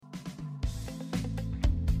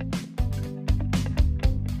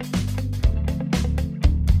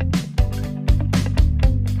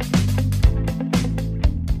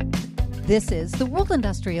This is the World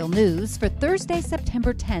Industrial News for Thursday,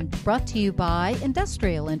 September 10th, brought to you by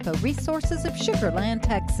Industrial Info Resources of Sugar Land,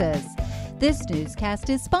 Texas. This newscast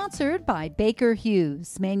is sponsored by Baker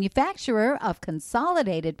Hughes, manufacturer of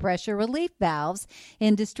consolidated pressure relief valves,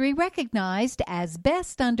 industry recognized as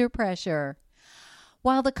best under pressure.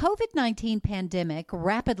 While the COVID-19 pandemic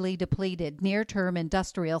rapidly depleted near-term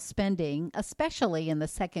industrial spending, especially in the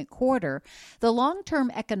second quarter, the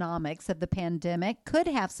long-term economics of the pandemic could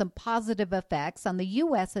have some positive effects on the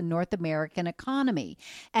U.S. and North American economy,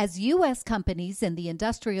 as U.S. companies in the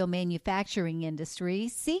industrial manufacturing industry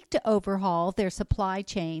seek to overhaul their supply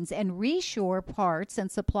chains and reshore parts and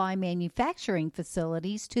supply manufacturing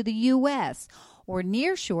facilities to the U.S., or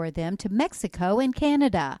nearshore them to Mexico and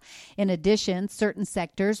Canada. In addition, certain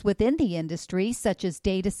sectors within the industry, such as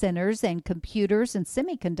data centers and computers and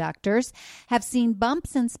semiconductors, have seen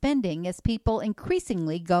bumps in spending as people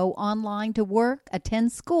increasingly go online to work,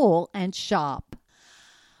 attend school, and shop.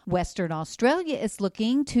 Western Australia is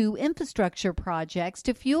looking to infrastructure projects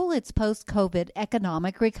to fuel its post-COVID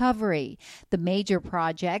economic recovery. The major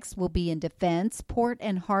projects will be in defense, port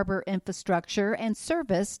and harbor infrastructure, and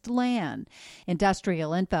serviced land.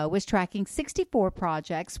 Industrial Info is tracking 64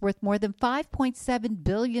 projects worth more than $5.7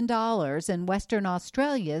 billion in Western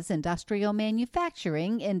Australia's industrial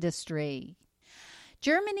manufacturing industry.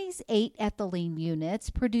 Germany's 8 ethylene units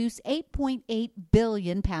produce 8.8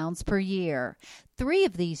 billion pounds per year. 3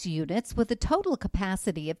 of these units, with a total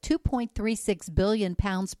capacity of 2.36 billion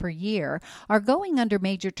pounds per year, are going under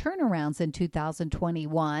major turnarounds in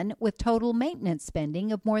 2021, with total maintenance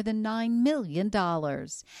spending of more than $9 million.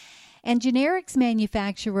 And generics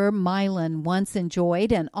manufacturer Mylan once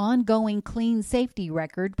enjoyed an ongoing clean safety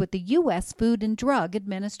record with the U.S. Food and Drug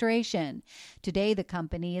Administration. Today, the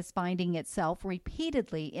company is finding itself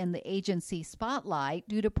repeatedly in the agency spotlight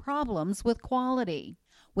due to problems with quality.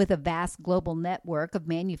 With a vast global network of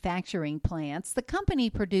manufacturing plants, the company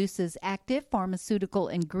produces active pharmaceutical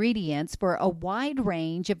ingredients for a wide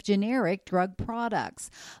range of generic drug products,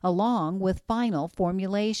 along with final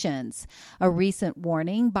formulations. A recent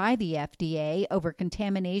warning by the FDA over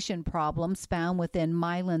contamination problems found within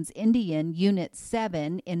Mylan's Indian Unit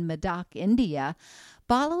 7 in Medak, India,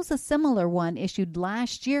 follows a similar one issued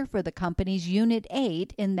last year for the company's Unit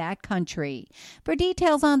 8 in that country. For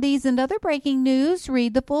details on these and other breaking news,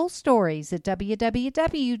 read the full stories at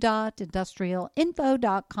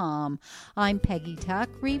www.industrialinfo.com. I'm Peggy Tuck,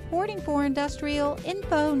 reporting for Industrial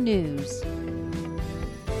Info News.